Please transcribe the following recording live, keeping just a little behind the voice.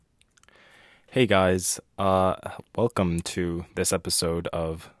Hey guys, welcome to this episode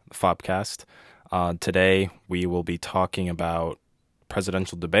of Fopcast. Today we will be talking about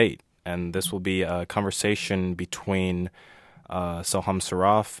presidential debate, and this will be a conversation between Soham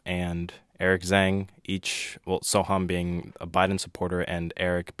Saraf and Eric Zhang, Soham being a Biden supporter and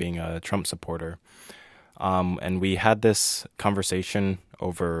Eric being a Trump supporter. And we had this conversation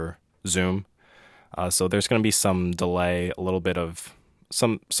over Zoom, so there's going to be some delay, a little bit of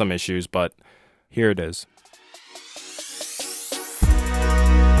some issues, but here it is.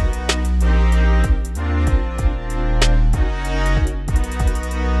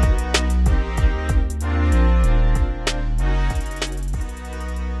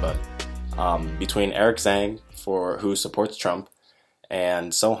 But between Eric Zhang, who supports Trump,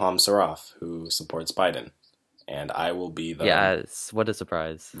 and Soham Saraf, who supports Biden, and I will be the Yes, what a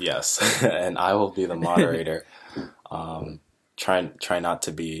surprise. yes, and I will be the moderator. Try not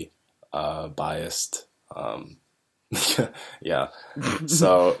to be biased. Yeah.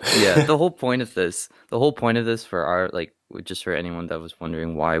 So Yeah, the whole point of this for our just for anyone that was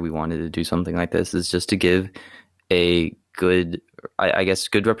wondering why we wanted to do something like this is just to give a good, I guess,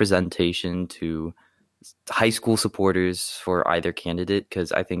 good representation to high school supporters for either candidate,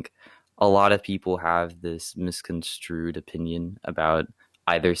 because I think a lot of people have this misconstrued opinion about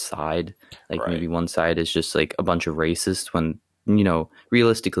either side. Like right, maybe one side is just like a bunch of racists when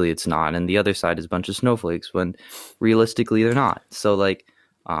realistically it's not, and the other side is a bunch of snowflakes when realistically they're not. So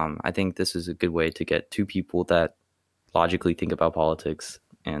I think this is a good way to get two people that logically think about politics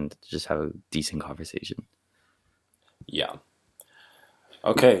and just have a decent conversation. yeah.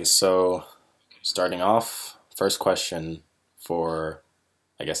 Okay, so starting off, first question for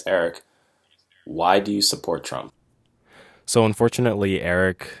I guess Eric, why do you support Trump? So unfortunately,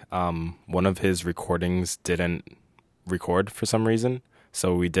 Eric, one of his recordings didn't record for some reason,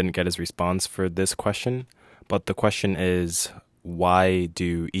 so we didn't get his response for this question. But the question is, why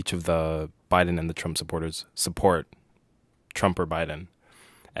do each of the Biden and the Trump supporters support Trump or Biden?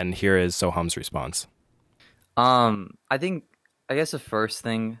 And here is Soham's response. I think I guess the first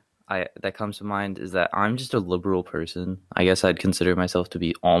thing I that comes to mind is that I'm just a liberal person. I guess I'd consider myself to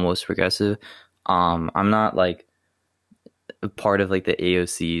be almost progressive. I'm not like a part of like the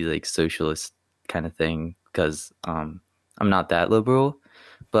AOC like socialist kind of thing because I'm not that liberal,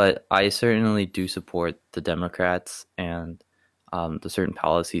 but I certainly do support the Democrats and the certain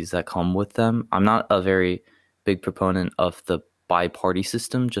policies that come with them. I'm not a very big proponent of the bi-party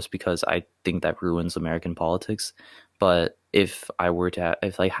system just because I think that ruins American politics. But if I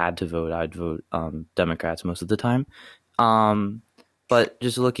had to vote, I'd vote Democrats most of the time. Um, but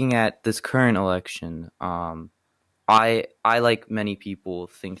just looking at this current election, I like many people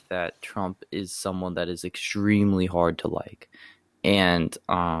think that Trump is someone that is extremely hard to like, and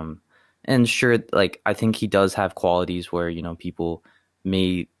sure, like I think he does have qualities where people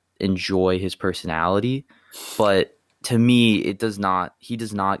may enjoy his personality, but to me it does not he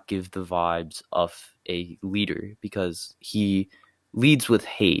does not give the vibes of a leader because he leads with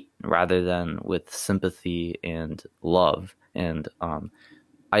hate rather than with sympathy and love. And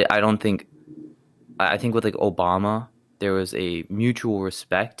I don't think I think with like Obama, there was a mutual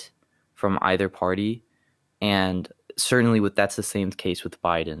respect from either party, and certainly with that's the same case with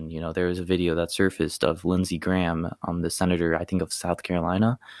Biden. There was a video that surfaced of Lindsey Graham, the senator, I think of South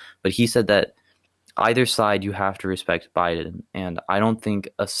Carolina, but he said that either side you have to respect Biden, and I don't think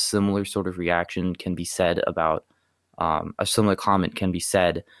a similar sort of reaction can be said about a similar comment can be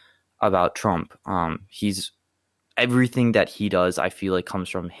said about Trump. He's everything that he does, I feel like, comes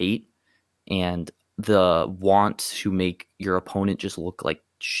from hate and the want to make your opponent just look like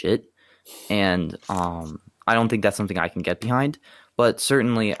shit. And I don't think that's something I can get behind. But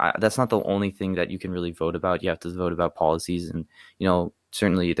certainly, that's not the only thing that you can really vote about. You have to vote about policies, and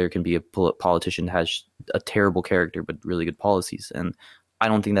certainly there can be a politician that has a terrible character but really good policies. And I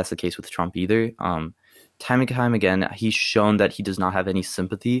don't think that's the case with Trump either. Time and time again, he's shown that he does not have any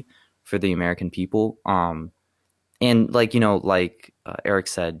sympathy for the American people. And Eric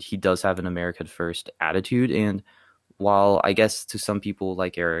said, he does have an America first attitude. And while I guess to some people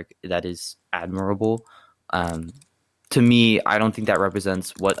like Eric, that is admirable, um, to me, I don't think that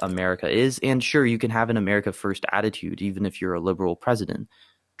represents what America is. And sure, you can have an America first attitude, even if you're a liberal president.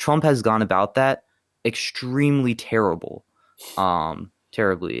 Trump has gone about that extremely terribly.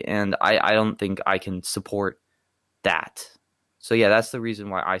 And I don't think I can support that. So yeah, that's the reason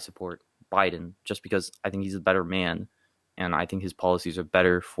why I support Biden, just because I think he's a better man, and I think his policies are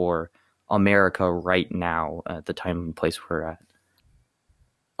better for America right now at the time and place we're at.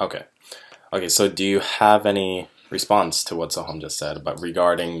 Okay. Okay, so do you have any response to what Soham just said, but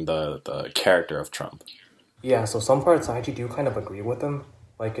regarding the character of Trump. Yeah, so some parts I actually do kind of agree with him.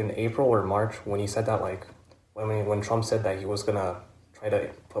 Like in April or March, when he said that, like when Trump said that he was gonna try to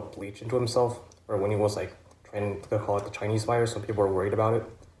put bleach into himself, or when he was like trying to call it the Chinese virus, so people were worried about it.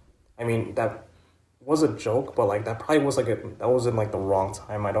 I mean, that was a joke, but like that probably was that was in like the wrong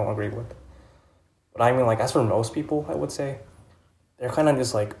time. I don't agree with. But I mean, like as for most people, I would say they're kind of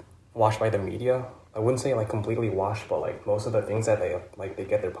just like washed by the media. I wouldn't say like completely washed, but like most of the things that they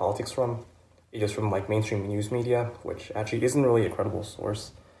get their politics from, it is from like mainstream news media, which actually isn't really a credible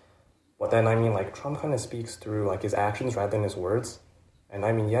source. But then I mean, like Trump kind of speaks through like his actions rather than his words. And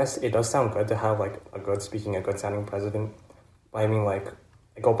I mean, yes, it does sound good to have like a good sounding president. But I mean, like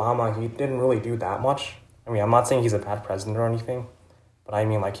Obama, he didn't really do that much. I mean, I'm not saying he's a bad president or anything, but I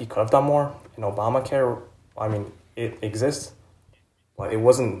mean, like he could have done more. And Obamacare, I mean, it exists, but it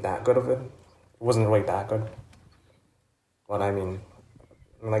wasn't that good of it. It wasn't really that good. But I mean,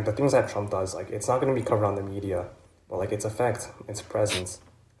 like the things that Trump does, like it's not going to be covered on the media, but like its effect, its presence,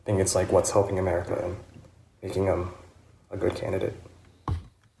 I think it's like what's helping America and making him a good candidate.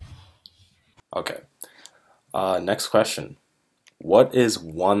 Okay. Next question. What is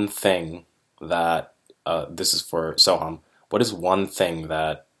one thing that, this is for Soham, what is one thing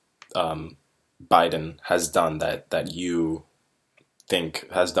that Biden has done that you think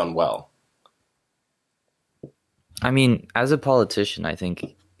has done well? I mean, as a politician, I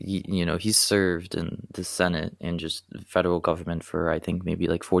think he's served in the Senate and just federal government for I think maybe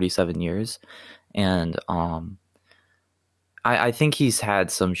like 47 years, and I think he's had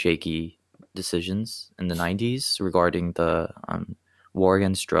some shaky decisions in the 90s regarding the war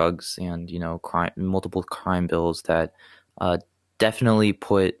against drugs and multiple crime bills that definitely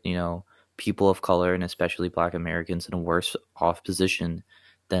put people of color and especially Black Americans in a worse off position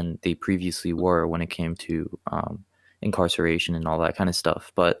than they previously were when it came to incarceration and all that kind of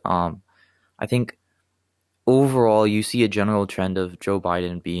stuff. But I think overall you see a general trend of Joe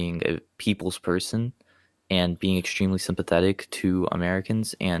Biden being a people's person and being extremely sympathetic to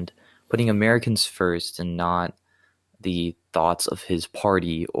Americans and putting Americans first and not the thoughts of his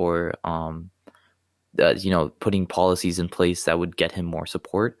party or putting policies in place that would get him more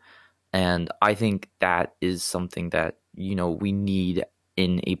support. And I think that is something that we need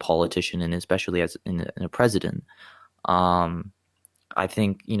in a politician and especially as in a president. I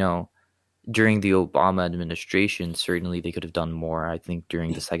think during the Obama administration certainly they could have done more. I think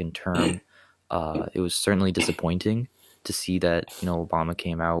during the second term it was certainly disappointing to see that Obama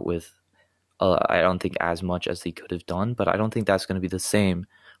came out with I don't think as much as they could have done, but I don't think that's going to be the same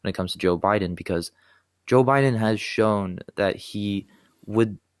when it comes to Joe Biden, because Joe Biden has shown that he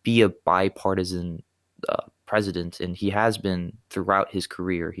would be a bipartisan president, and he has been throughout his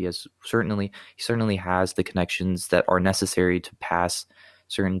career. He certainly has the connections that are necessary to pass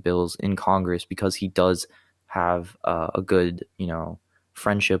certain bills in Congress because he does have a good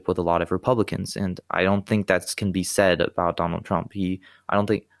friendship with a lot of Republicans, and I don't think that can be said about Donald Trump.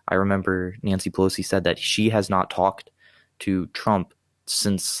 I remember Nancy Pelosi said that she has not talked to Trump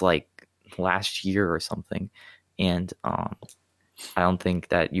since like last year or something. And I don't think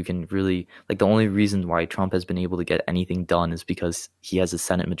that you can really, like, the only reason why Trump has been able to get anything done is because he has a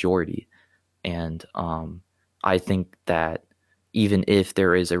Senate majority. And I think that even if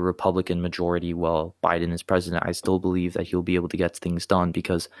there is a Republican majority while Biden is president, I still believe that he'll be able to get things done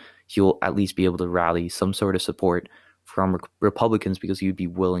because he'll at least be able to rally some sort of support from Republicans because he would be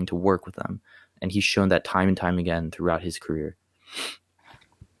willing to work with them. And he's shown that time and time again throughout his career.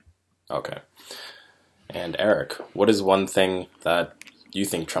 Okay. And Eric, what is one thing that you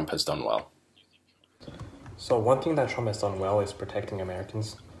think Trump has done well? So one thing that Trump has done well is protecting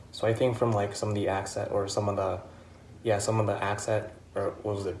Americans. So I think from like some of the acts that, or some of the acts that, or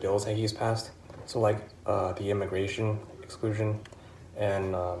what was the bills that he's passed. So like the immigration exclusion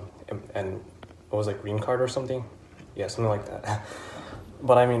and what was it, green card or something? Yeah, something like that.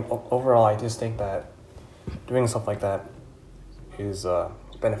 But I mean, overall, I just think that doing stuff like that is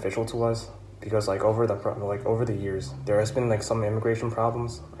beneficial to us because like over the years, there has been like some immigration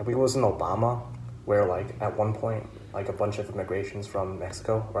problems. I believe it was in Obama, where like at one point, like a bunch of immigrations from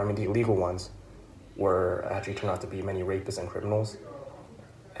Mexico, or I mean the illegal ones, were actually turned out to be many rapists and criminals.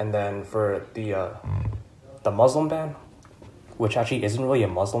 And then for the Muslim ban, which actually isn't really a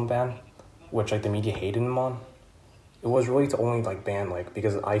Muslim ban, which like the media hated him on. It was really to only like ban like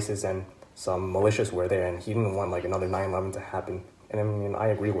because ISIS and some militias were there, and he didn't want like another 9/11 to happen. And I mean, I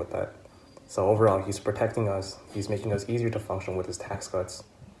agree with that. So overall, he's protecting us. He's making us easier to function with his tax cuts,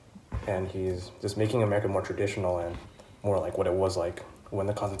 and he's just making America more traditional and more like what it was like when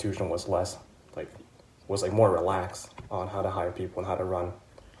the Constitution was less like was like more relaxed on how to hire people and how to run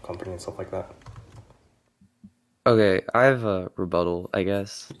a company and stuff like that. Okay, I have a rebuttal, I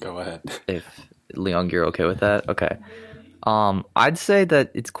guess, Go ahead. if Leon, you're okay with that. Okay. I'd say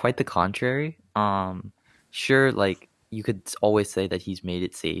that it's quite the contrary. Sure, like you could always say that he's made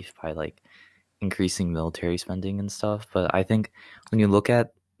it safe by like increasing military spending and stuff, but I think when you look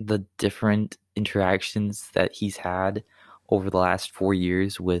at the different interactions that he's had over the last 4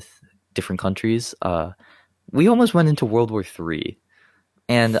 years with different countries, we almost went into World War III,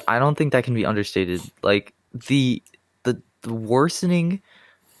 and I don't think that can be understated. Like the worsening,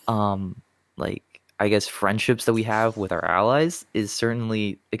 like I guess friendships that we have with our allies is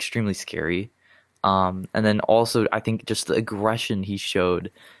certainly extremely scary. And then also I think just the aggression he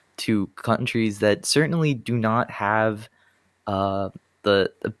showed to countries that certainly do not have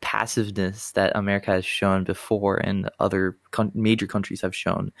the passiveness that America has shown before and other major countries have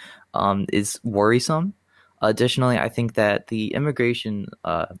shown is worrisome. Additionally, I think that the immigration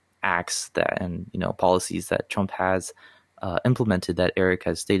acts that and policies that Trump has implemented that Eric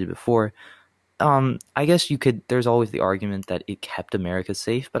has stated before, I guess there's always the argument that it kept America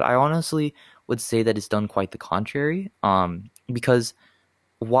safe, but I honestly would say that it's done quite the contrary. Because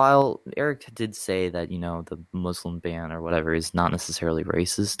while Eric did say that, the Muslim ban or whatever is not necessarily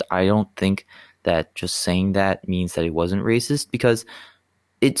racist, I don't think that just saying that means that it wasn't racist, because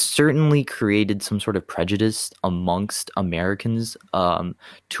it certainly created some sort of prejudice amongst Americans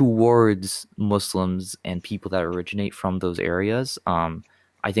towards Muslims and people that originate from those areas.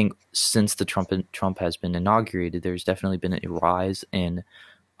 I think since Trump has been inaugurated, there's definitely been a rise in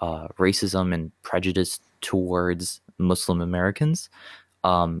racism and prejudice towards Muslim Americans.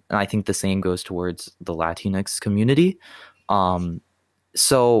 And I think the same goes towards the Latinx community.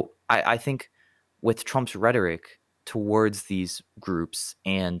 So I think with Trump's rhetoric towards these groups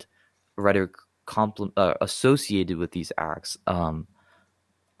and rhetoric associated with these acts,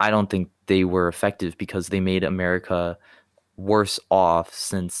 I don't think they were effective because they made America worse off,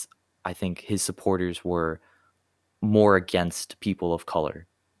 since I think his supporters were more against people of color,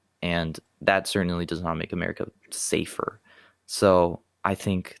 and that certainly does not make America safer. So I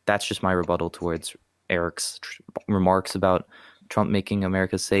think that's just my rebuttal towards Eric's remarks about Trump making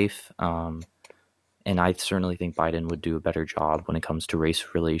America safe. And I certainly think Biden would do a better job when it comes to race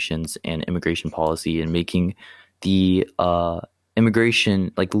relations and immigration policy and making the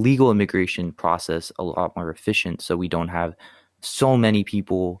legal immigration process a lot more efficient, so we don't have so many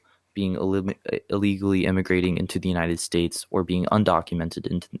people being illegally immigrating into the United States or being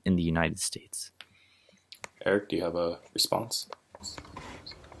undocumented in the United States. Eric, do you have a response?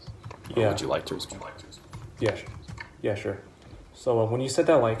 Yeah. Or would you like to respond? Yeah, sure. So when you said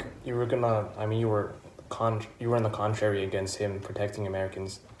that, like, you were in the contrary against him protecting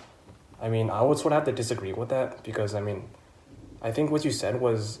Americans, I mean, I would sort of have to disagree with that, because, I mean, I think what you said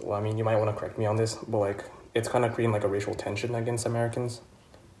was, well, I mean, you might want to correct me on this, but, like, it's kind of creating, like, a racial tension against Americans,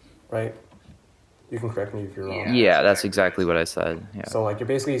 right? You can correct me if you're wrong. Yeah, that's exactly what I said. Yeah. So, like, you're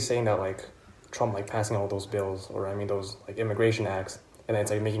basically saying that, like, Trump, like, passing all those bills, or, I mean, those, like, immigration acts, and then it's,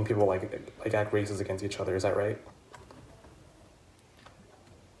 like, making people, like act racist against each other. Is that right?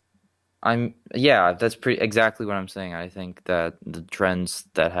 That's exactly what I'm saying. I think that the trends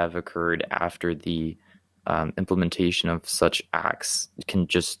that have occurred after the implementation of such acts can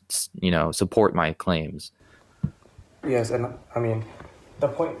just, support my claims. Yes, and I mean, the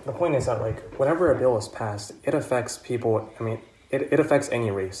point is that, like, whenever a bill is passed, it affects people. I mean, it affects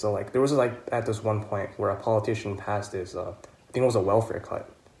any race. So, like, there was, like, at this one point where a politician passed this, I think it was a welfare cut,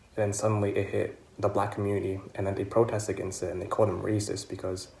 and then suddenly it hit the black community, and then they protested against it, and they called him racist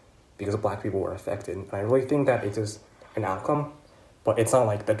because black people were affected. And I really think that it is an outcome, but it's not,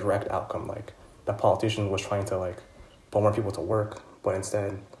 like, the direct outcome. Like, the politician was trying to, like, put more people to work, but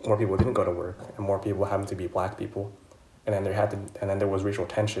instead more people didn't go to work, and more people happened to be black people. And then there was racial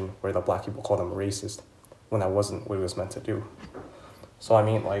tension where the black people called them racist when that wasn't what it was meant to do. So, I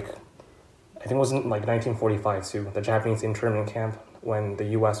mean, like, I think it was in, like, 1945 too, the Japanese internment camp, when the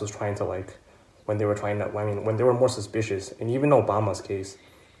U.S. was trying to, like, when they were more suspicious. And even Obama's case,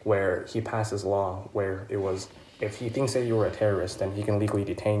 where he passed his law where it was, if he thinks that you were a terrorist, then he can legally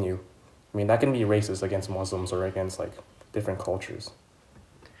detain you. I mean, that can be racist against Muslims or against, like, different cultures.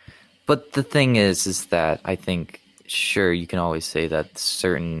 But the thing is that I think, sure, you can always say that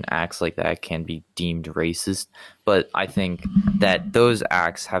certain acts like that can be deemed racist, but I think that those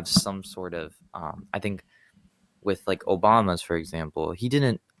acts have some sort of, I think with, like, Obama's, for example, he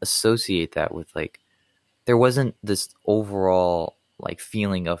didn't associate that with, like, there wasn't this overall, like,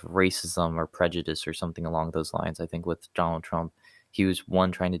 feeling of racism or prejudice or something along those lines. I think with Donald Trump, he was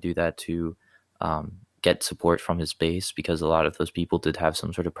trying to do that to get support from his base, because a lot of those people did have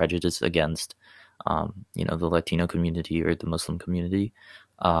some sort of prejudice against, the Latino community or the Muslim community.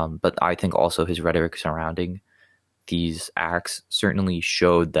 But I think also his rhetoric surrounding these acts certainly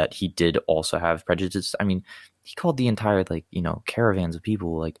showed that he did also have prejudice. I mean, he called the entire caravans of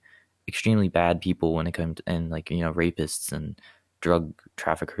people extremely bad people when it comes to, and rapists and drug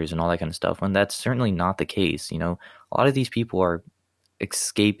traffickers and all that kind of stuff, when that's certainly not the case. A lot of these people are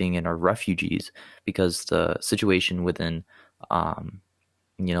escaping and are refugees because the situation within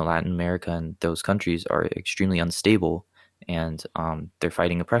Latin America and those countries are extremely unstable, and they're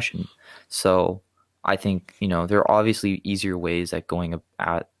fighting oppression. So I think there are obviously easier ways at going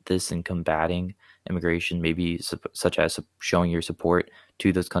at this and combating immigration, maybe such as showing your support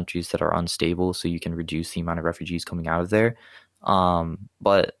to those countries that are unstable, so you can reduce the amount of refugees coming out of there.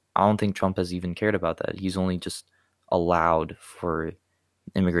 But I don't think Trump has even cared about that. He's only just allowed for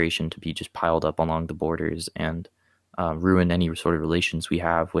immigration to be just piled up along the borders and ruin any sort of relations we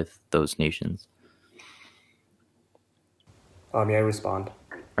have with those nations. May I respond?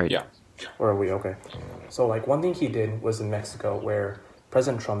 Right. Yeah. Or are we okay? So one thing he did was in Mexico, where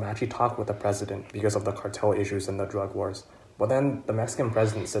President Trump actually talked with the president because of the cartel issues and the drug wars. But then the Mexican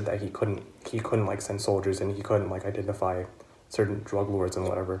president said that he couldn't send soldiers, and he couldn't identify certain drug lords and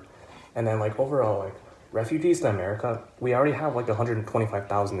whatever. And then overall refugees in America, we already have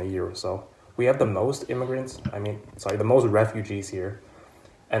 125,000 a year or so. We have the most immigrants. The most refugees here.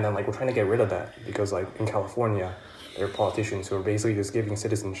 And then we're trying to get rid of that because in California, there are politicians who are basically just giving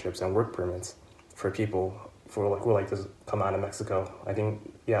citizenships and work permits for people who to come out of Mexico. I think,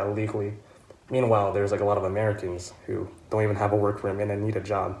 illegally. Meanwhile, there's a lot of Americans who don't even have a work permit and need a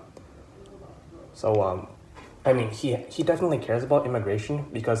job. So, he definitely cares about immigration,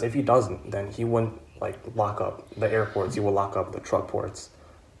 because if he doesn't, then he wouldn't lock up the airports. He will lock up the truck ports.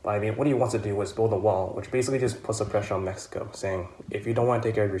 But what he wants to do is build a wall, which basically just puts the pressure on Mexico, saying, if you don't want to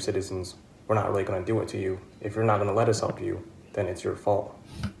take care of your citizens, we're not really going to do it to you. If you're not going to let us help you, then it's your fault.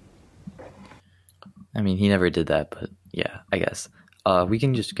 He never did that, but yeah, I guess. We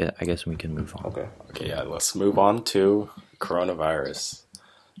can move on. Okay, yeah, let's move on to coronavirus.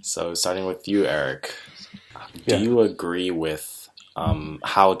 So starting with you, Eric, do you agree with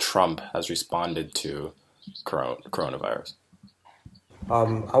how Trump has responded to coronavirus?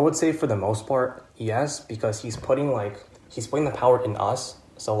 I would say for the most part, yes, because he's putting the power in us.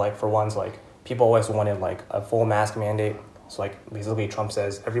 So for ones, people always wanted a full mask mandate. So basically Trump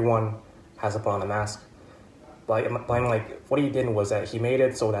says everyone has to put on a mask. But what he did was that he made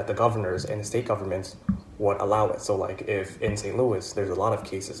it so that the governors and the state governments would allow it. So if in St. Louis there's a lot of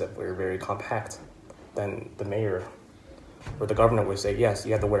cases that were very compact, then the mayor or the governor would say, yes,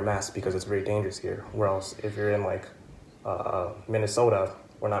 you have to wear masks because it's very dangerous here. Whereas if you're in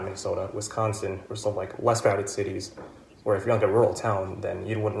Wisconsin, or some less crowded cities, or if you're a rural town, then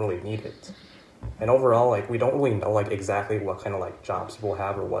you wouldn't really need it. And overall, we don't really know exactly what kind of jobs people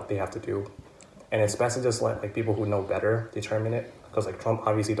have or what they have to do. And it's best to just let people who know better determine it, because Trump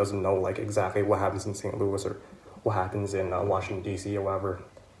obviously doesn't know exactly what happens in St. Louis or what happens in Washington D.C. or whatever.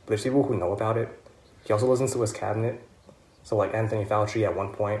 But there's people who know about it. He also listens to his cabinet. So Anthony Fauci at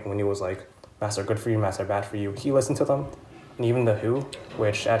one point, when he was masks are good for you, masks are bad for you, he listened to them. And even the WHO,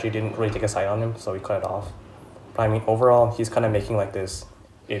 which actually didn't really take a side on him, so he cut it off. But overall, he's kind of making this,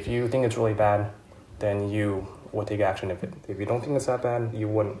 if you think it's really bad, then you would take action. If you don't think it's that bad, you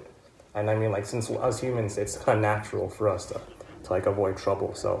wouldn't. And since us humans, it's kind of natural for us to avoid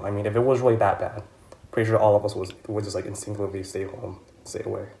trouble. So if it was really that bad, pretty sure all of us would just instinctively stay home, stay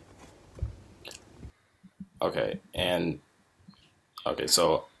away.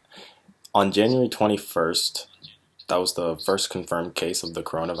 So on January 21st, that was the first confirmed case of the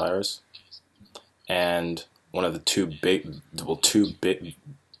coronavirus, and one of the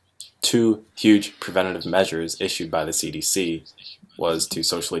two huge preventative measures issued by the CDC was to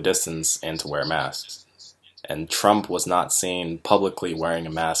socially distance and to wear masks. And Trump was not seen publicly wearing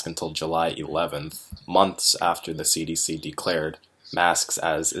a mask until July 11th, months after the CDC declared masks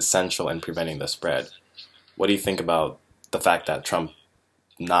as essential in preventing the spread. What do you think about the fact that Trump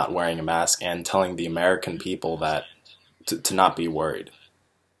not wearing a mask and telling the American people that to not be worried,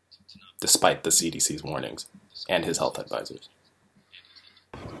 despite the CDC's warnings and his health advisors?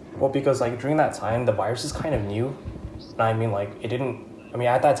 Well, because during that time, the virus is kind of new. And it didn't,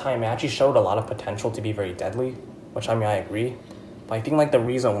 at that time, it actually showed a lot of potential to be very deadly, which I agree. But I think the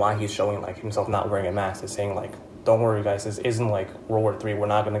reason why he's showing himself not wearing a mask is saying don't worry guys, this isn't World War III. We're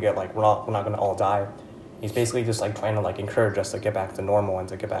not gonna get we're not gonna all die. He's basically just trying to encourage us to get back to normal and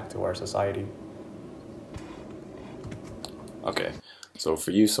to get back to our society. Okay, So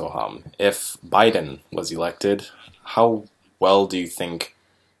for you, Soham, if Biden was elected, how well do you think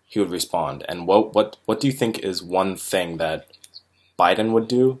he would respond? And what do you think is one thing that Biden would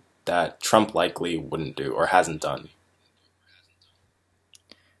do that Trump likely wouldn't do or hasn't done?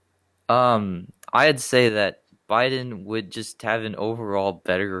 I'd say that Biden would just have an overall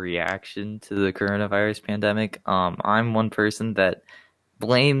better reaction to the coronavirus pandemic. I'm one person that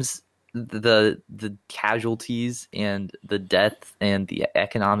blames the casualties and the death and the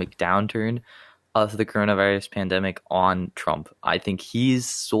economic downturn of the coronavirus pandemic on Trump. I think he's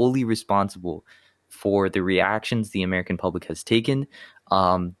solely responsible for the reactions the American public has taken,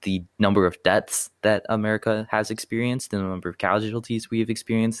 the number of deaths that America has experienced, the number of casualties we have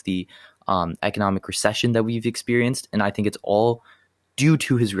experienced, the economic recession that we've experienced, and I think it's all due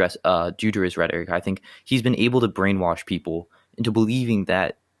to his rhetoric. I think he's been able to brainwash people into believing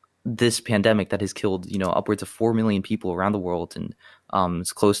that this pandemic that has killed, upwards of 4 million people around the world, and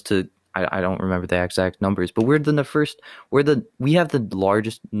it's close to, I don't remember the exact numbers, but we have the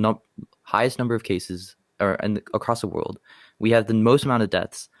largest, highest number of cases across the world. We have the most amount of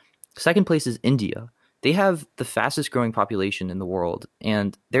deaths. Second place is India. They have the fastest growing population in the world,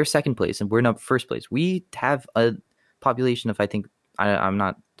 and they're second place, and we're in first place. We have a population of, I think, I'm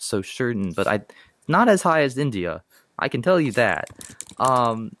not so certain, but not as high as India. I can tell you that.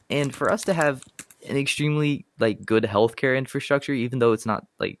 And for us to have an extremely good healthcare infrastructure, even though it's not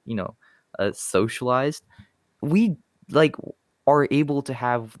socialized, we are able to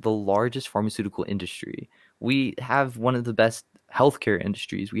have the largest pharmaceutical industry. We have one of the best healthcare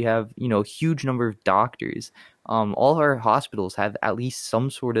industries. We have a huge number of doctors. All our hospitals have at least some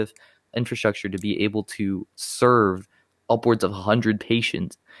sort of infrastructure to be able to serve upwards of 100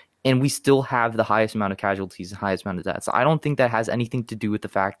 patients. And we still have the highest amount of casualties and highest amount of deaths. I don't think that has anything to do with the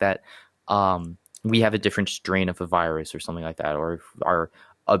fact that we have a different strain of a virus or something like that, or our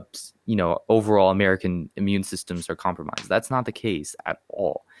overall American immune systems are compromised. That's not the case at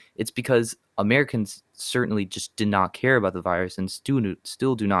all. It's because Americans certainly just did not care about the virus and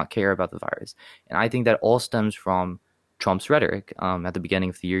still do not care about the virus. And I think that all stems from Trump's rhetoric. At the beginning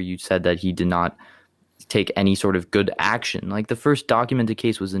of the year, you said that he did not take any sort of good action. The first documented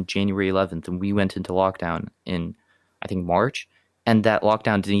case was in January 11th, and we went into lockdown in, I think, March. And that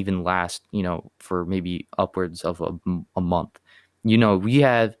lockdown didn't even last, for maybe upwards of a month. We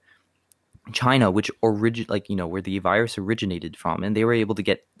have China, which where the virus originated from, and they were able to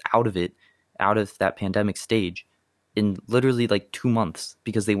get out of that pandemic stage in literally 2 months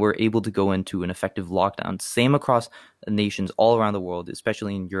because they were able to go into an effective lockdown. Same across nations all around the world,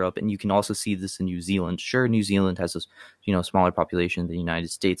 especially in Europe, and you can also see this in New Zealand. Sure, New Zealand has a smaller population than the United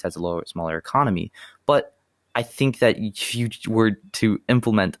States, has a smaller economy, but I think that if you were to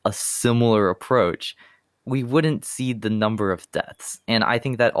implement a similar approach, we wouldn't see the number of deaths. And I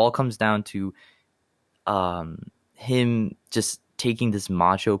think that all comes down to him just taking this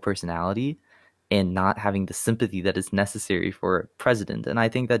macho personality and not having the sympathy that is necessary for a president. And I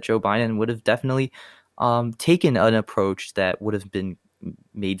think that Joe Biden would have definitely taken an approach that would have been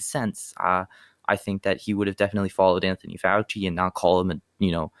made sense. I think that he would have definitely followed Anthony Fauci and not call him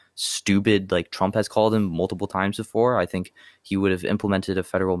stupid like Trump has called him multiple times before. I think he would have implemented a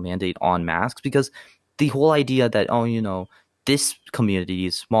federal mandate on masks, because the whole idea that, this community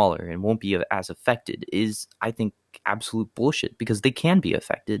is smaller and won't be as affected is, I think, absolute bullshit, because they can be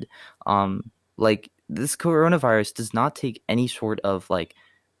affected. This coronavirus does not take any sort of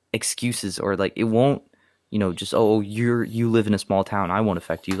excuses, or it won't, just, you live in a small town, I won't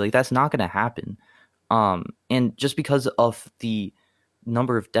affect you. That's not going to happen. And just because of the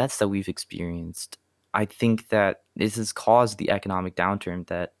number of deaths that we've experienced, I think that this has caused the economic downturn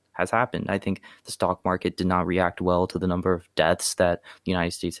that has happened. I think the stock market did not react well to the number of deaths that the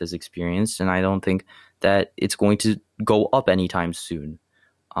United States has experienced, and I don't think that it's going to go up anytime soon.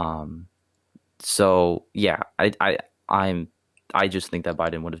 So yeah, I just think that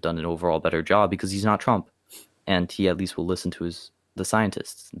Biden would have done an overall better job, because he's not Trump, and he at least will listen to the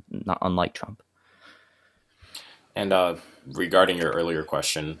scientists, not unlike Trump. And regarding your earlier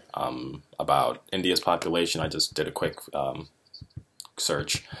question about India's population, I just did a quick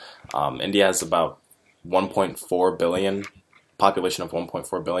search. India has about 1.4 billion, population of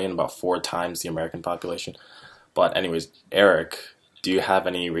 1.4 billion, about 4 times the American population. But anyways, Eric, do you have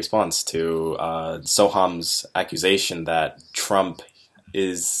any response to Soham's accusation that Trump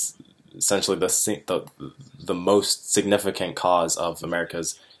is essentially the most significant cause of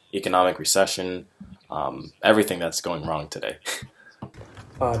America's economic recession, everything that's going wrong today?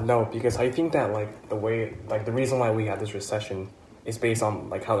 No, because I think that the reason why we had this recession is based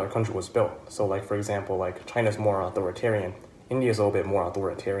on how our country was built. So for example, China's more authoritarian, India is a little bit more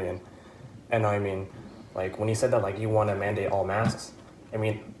authoritarian. And I mean, like when he said that like you want to mandate all masks, I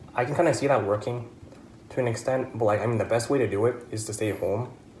mean, I can kind of see that working to an extent, but like I mean the best way to do it is to stay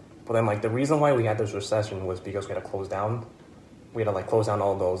home. But then like the reason why we had this recession was because we had to close down. We had to like close down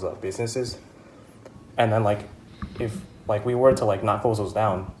all those businesses. And then like if like we were to like not close those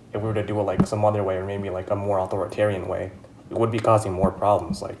down, if we were to do it like some other way or maybe like a more authoritarian way, it would be causing more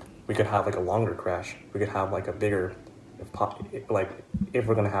problems. Like we could have like a longer crash. We could have like a bigger, if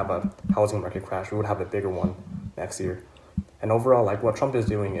we're gonna have a housing market crash, we would have a bigger one next year. And overall, like what Trump is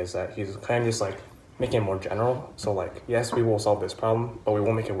doing is that he's kind of just like making it more general. So like, yes, we will solve this problem, but we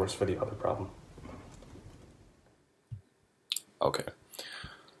won't make it worse for the other problem. Okay.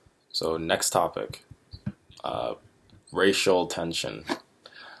 So next topic, racial tension.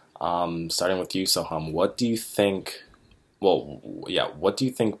 Starting with you, Soham, what do you think? What do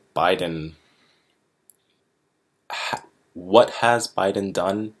you think Biden? What has Biden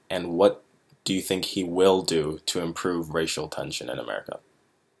done, and what do you think he will do to improve racial tension in America?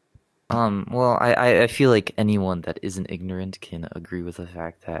 Well, I feel like anyone that isn't ignorant can agree with the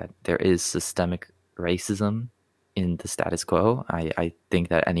fact that there is systemic racism in the status quo. I think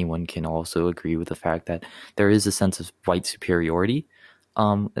that anyone can also agree with the fact that there is a sense of white superiority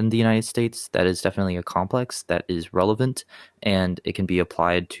in the United States that is definitely a complex that is relevant, and it can be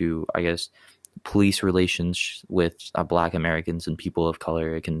applied to, I guess, police relations with Black Americans and people of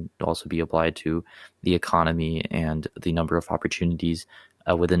color. It can also be applied to the economy and the number of opportunities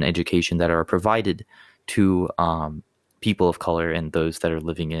within education that are provided to people of color and those that are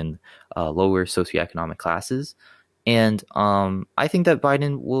living in lower socioeconomic classes. And I think that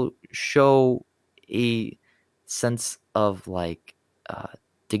Biden will show a sense of like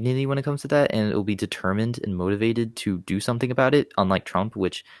dignity when it comes to that, and it will be determined and motivated to do something about it, unlike Trump,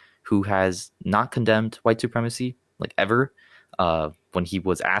 who has not condemned white supremacy like ever. When he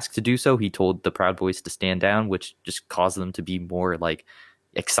was asked to do so, he told the Proud Boys to stand down, which just caused them to be more like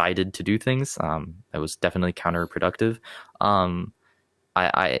excited to do things. That was definitely counterproductive.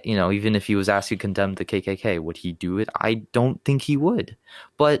 Even if he was asked to condemn the KKK, would he do it? I don't think he would.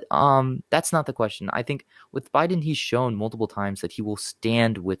 But that's not the question. I think with Biden, he's shown multiple times that he will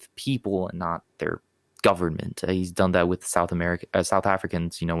stand with people and not their government. He's done that with South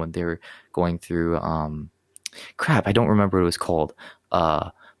Africans, when they were going through I don't remember what it was called,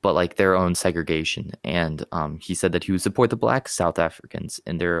 but like their own segregation. And he said that he would support the Black South Africans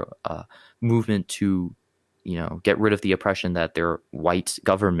in their movement to get rid of the oppression that their white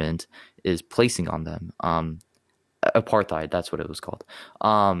government is placing on them. Apartheid, that's what it was called.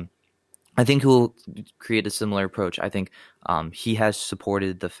 I think he'll create a similar approach. I think he has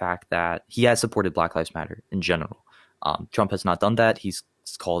supported the fact that he has supported Black Lives Matter in general. Trump has not done that. He's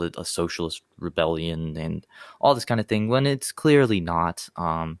called it a socialist rebellion and all this kind of thing when it's clearly not.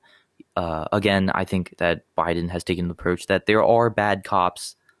 Again, I think that Biden has taken the approach that there are bad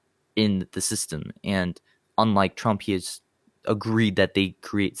cops in the system, and unlike Trump, he has agreed that they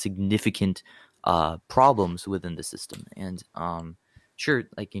create significant problems within the system. And sure,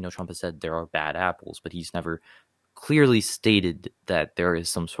 Trump has said there are bad apples, but he's never clearly stated that there is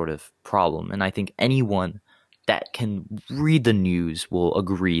some sort of problem. And I think anyone that can read the news will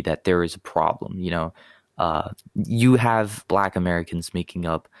agree that there is a problem. You have Black Americans making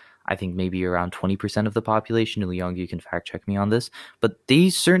up, I think, maybe around 20% of the population. Leong, you can fact check me on this, but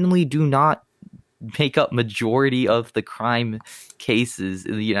they certainly do not make up majority of the crime cases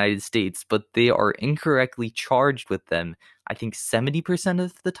in the United States, but they are incorrectly charged with them, I think 70%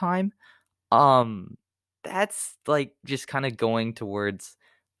 of the time. That's like just kind of going towards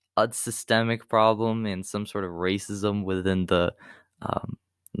a systemic problem and some sort of racism within the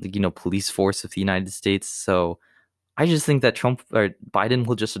police force of the United States. So I just think that Biden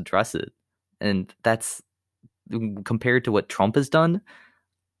will just address it, and that's compared to what Trump has done.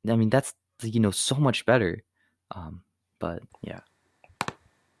 I mean, that's so much better. But yeah.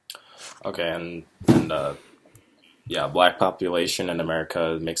 Okay, and Black population in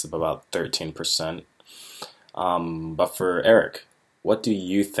America makes up about 13%. But for Eric, what do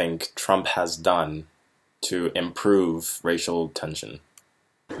you think Trump has done to improve racial tension?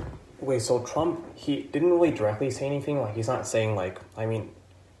 Wait, so Trump, he didn't really directly say anything? Like, he's not saying,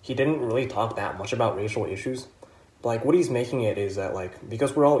 he didn't really talk that much about racial issues. But, what he's making it is that,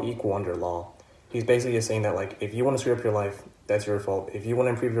 because we're all equal under law, he's basically just saying that, if you want to screw up your life, that's your fault. If you want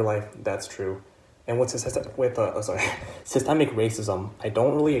to improve your life, that's true. And with systemic racism, I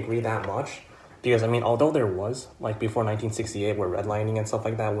don't really agree that much. Because, although there was, before 1968, where redlining and stuff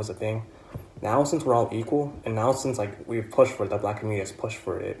like that was a thing, now since we're all equal, and now since, we've pushed for it, the Black community has pushed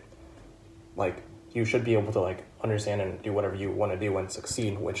for it, you should be able to like understand and do whatever you want to do and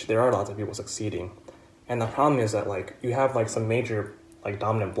succeed, which there are lots of people succeeding. And the problem is that like you have like some major like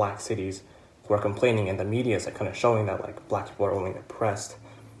dominant black cities who are complaining, and the media is like kind of showing that like black people are only oppressed,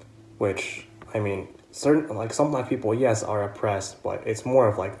 which I mean certain like some black people yes are oppressed, but it's more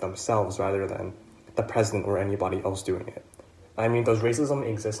of like themselves rather than the president or anybody else doing it. I mean, does racism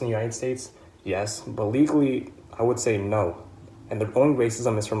exist in the United States? Yes, but legally I would say no. And the only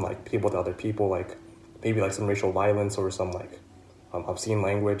racism is from like people to other people, like maybe like some racial violence or some like obscene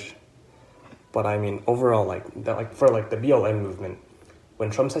language. But I mean, overall, like that, like for like the BLM movement,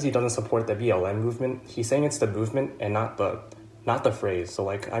 when Trump says he doesn't support the BLM movement, he's saying it's the movement and not the phrase. So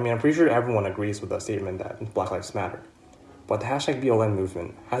like, I mean, I'm pretty sure everyone agrees with the statement that Black Lives Matter. But the hashtag BLM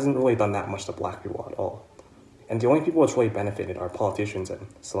movement hasn't really done that much to black people at all. And the only people it's really benefited are politicians and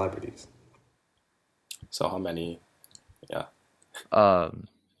celebrities. So how many? Yeah.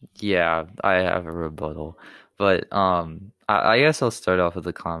 Yeah, I have a rebuttal, but I guess I'll start off with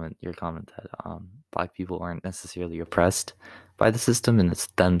your comment that black people aren't necessarily oppressed by the system, and it's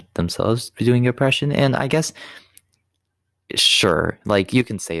themselves doing oppression. And I guess, sure, like you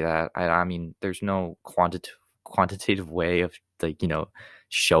can say that. I mean, there's no quantitative way of like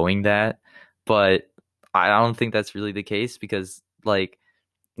showing that, but I don't think that's really the case, because like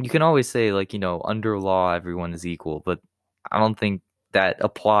you can always say like under law everyone is equal, but I don't think that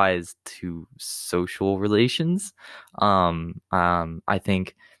applies to social relations. I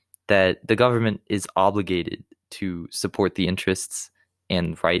think that the government is obligated to support the interests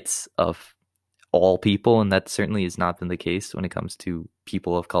and rights of all people, and that certainly has not been the case when it comes to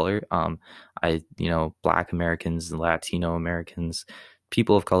people of color. Black Americans, Latino Americans,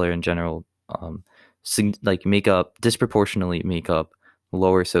 people of color in general, disproportionately make up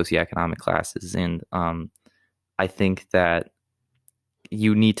lower socioeconomic classes, and I think that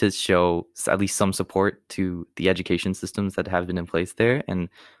you need to show at least some support to the education systems that have been in place there. And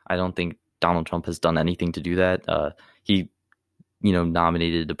I don't think Donald Trump has done anything to do that. He,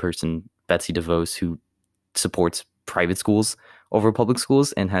 nominated a person, Betsy DeVos, who supports private schools over public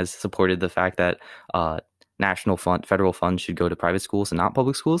schools and has supported the fact that federal funds should go to private schools and not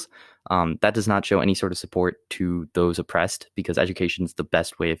public schools. That does not show any sort of support to those oppressed, because education is the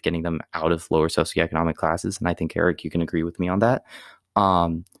best way of getting them out of lower socioeconomic classes. And I think, Eric, you can agree with me on that.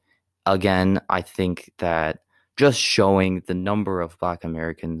 Again, I think that just showing the number of Black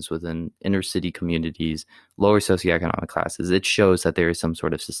Americans within inner city communities, lower socioeconomic classes, it shows that there is some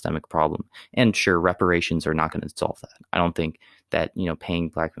sort of systemic problem. And sure, reparations are not going to solve that. I don't think that, paying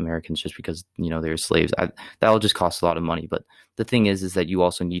Black Americans just because, they're slaves, that'll just cost a lot of money. But the thing is that you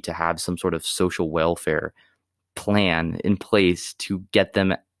also need to have some sort of social welfare plan in place to give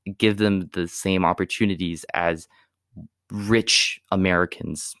them the same opportunities as rich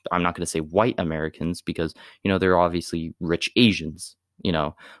Americans. I'm not going to say white Americans, because they're obviously rich Asians,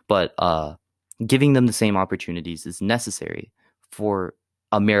 but giving them the same opportunities is necessary for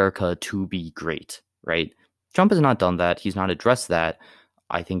America to be great, right? Trump has not done that. He's not addressed that.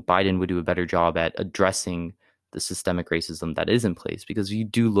 I think Biden would do a better job at addressing the systemic racism that is in place, because you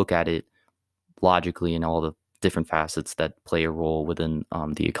do look at it logically in all the different facets that play a role within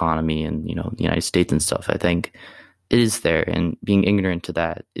the economy and the United States and stuff. I think it is there, and being ignorant to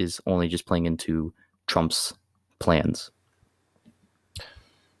that is only just playing into Trump's plans.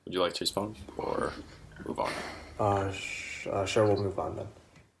 Would you like to respond or move on? Sure, we'll move on then.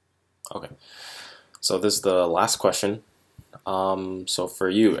 Okay. So this is the last question. So for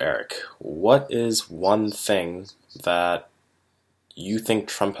you, Eric, what is one thing that you think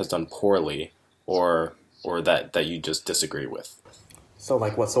Trump has done poorly, or that you just disagree with? So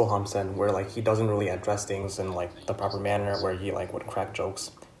like what Soham said, where like he doesn't really address things in like the proper manner, where he like would crack jokes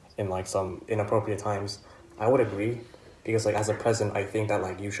in like some inappropriate times, I would agree, because like as a president, I think that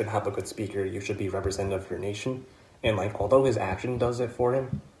like you should have a good speaker, you should be representative of your nation, and like although his action does it for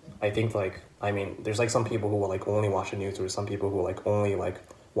him, I think like there's like some people who will like only watch the news, or some people who will like only like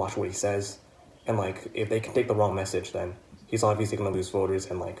watch what he says, and like if they can take the wrong message, then he's obviously gonna lose voters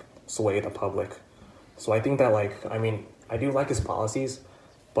and like sway the public. So I think that like I do like his policies,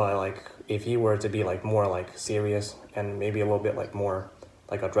 but like if he were to be like more like serious and maybe a little bit like more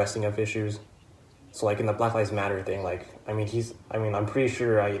like addressing of issues, so like in the Black Lives Matter thing, like I'm pretty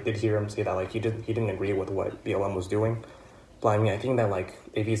sure I did hear him say that like he didn't agree with what BLM was doing, but I think that like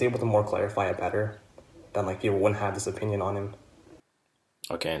if he's able to more clarify it better, then like people wouldn't have this opinion on him.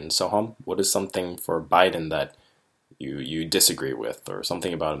 Okay, and Soham, what is something for Biden that you disagree with, or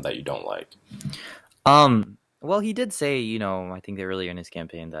something about him that you don't like? Well, he did say, I think earlier in his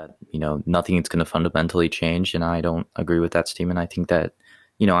campaign that, nothing is going to fundamentally change. And I don't agree with that statement. I think that,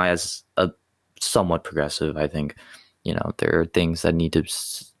 as a somewhat progressive. I think, there are things that need to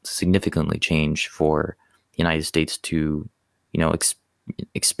significantly change for the United States to,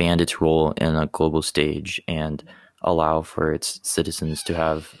 expand its role in a global stage and allow for its citizens to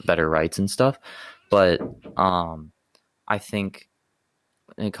have better rights and stuff. But I think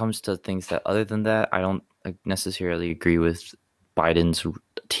when it comes to things that other than that, I don't necessarily agree with Biden's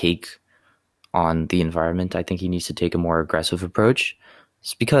take on the environment. I think he needs to take a more aggressive approach.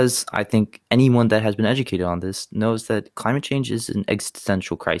 It's because I think anyone that has been educated on this knows that climate change is an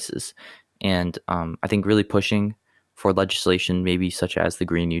existential crisis. And I think really pushing for legislation, maybe such as the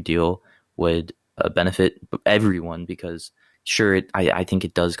Green New Deal, would benefit everyone because, sure, I think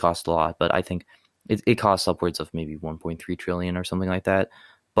it does cost a lot, but I think it costs upwards of maybe 1.3 trillion or something like that.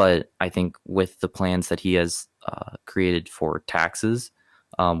 But I think with the plans that he has created for taxes,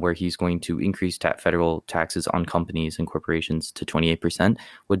 where he's going to increase federal taxes on companies and corporations to 28%,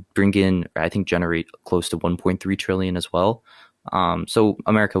 would bring in, I think, generate close to 1.3 trillion as well. So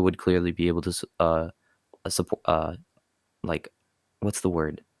America would clearly be able to support, like, what's the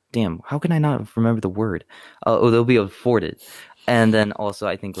word? Damn, how can I not remember the word? They'll be afforded. And then also,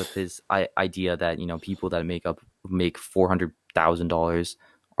 I think with his idea that people that make $400,000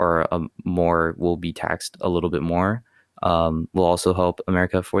 or more will be taxed a little bit more, will also help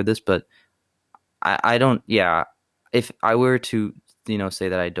America afford this. But I don't. Yeah, if I were to say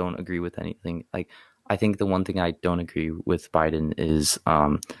that I don't agree with anything, like, I think the one thing I don't agree with Biden is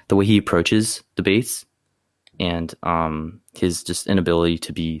the way he approaches debates and his just inability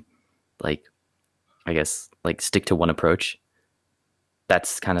to be, like, I guess, like, stick to one approach.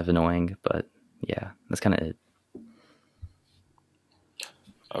 That's kind of annoying, but yeah, that's kind of it.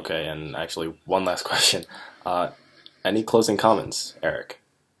 Okay, and actually, one last question. Any closing comments, Eric,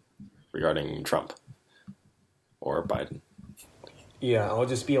 regarding Trump or Biden? Yeah, I'll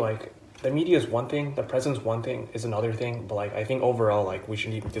just be like, the media is one thing, the president's one thing is another thing, but like I think overall, like, we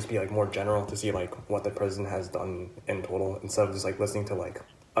should just be like more general to see like what the president has done in total instead of just like listening to like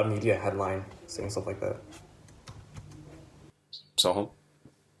a media headline saying stuff like that. So,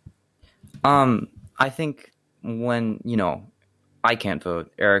 I think when I can't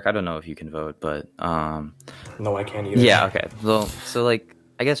vote. Eric, I don't know if you can vote, but No, I can't either. yeah, okay. So like,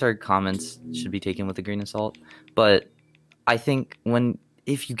 I guess our comments should be taken with a grain of salt. But I think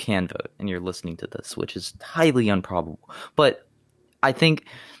if you can vote and you're listening to this, which is highly improbable, but I think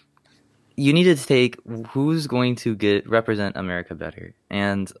you need to take who's going to represent America better.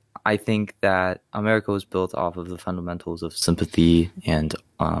 And I think that America was built off of the fundamentals of sympathy and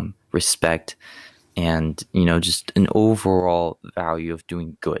respect, and just an overall value of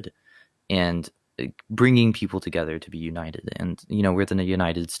doing good and bringing people together to be united. And we're the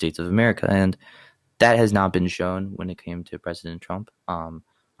United States of America, and that has not been shown when it came to President Trump.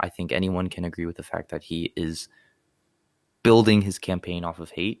 I think anyone can agree with the fact that he is building his campaign off of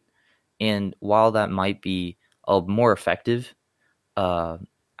hate, and while that might be more effective,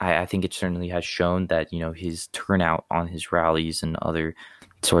 I think it certainly has shown that his turnout on his rallies and other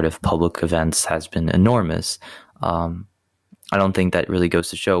sort of public events has been enormous. I don't think that really goes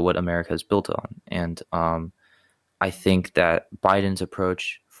to show what America is built on. And I think that Biden's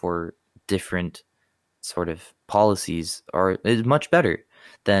approach for different sort of policies is much better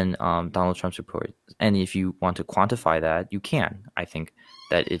than Donald Trump's approach. And if you want to quantify that, you can. I think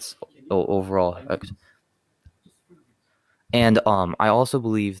that it's overall. And I also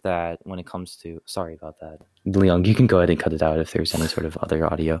believe that when it comes to, sorry about that, Leon, you can go ahead and cut it out if there's any sort of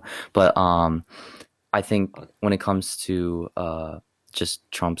other audio. But I think when it comes to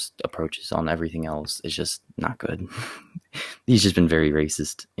just Trump's approaches on everything else is just not good. He's just been very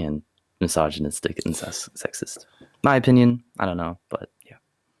racist and misogynistic and sexist. My opinion, I don't know, but yeah.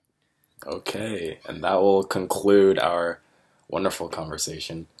 Okay, and that will conclude our wonderful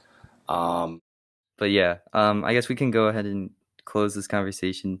conversation. But yeah, I guess we can go ahead and close this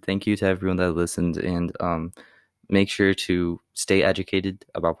conversation. Thank you to everyone that listened, and make sure to stay educated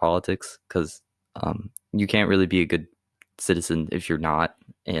about politics, because you can't really be a good citizen if you're not.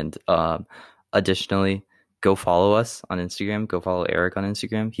 And additionally, go follow us on Instagram. Go follow Eric on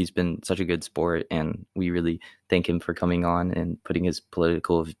Instagram. He's been such a good sport, and we really thank him for coming on and putting his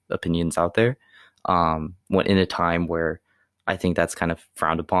political opinions out there. In a time where I think that's kind of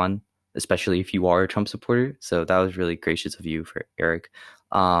frowned upon, especially if you are a Trump supporter. So that was really gracious of you, for Eric.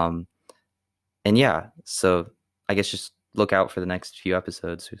 And yeah, so I guess just look out for the next few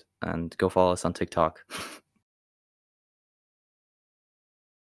episodes and go follow us on TikTok.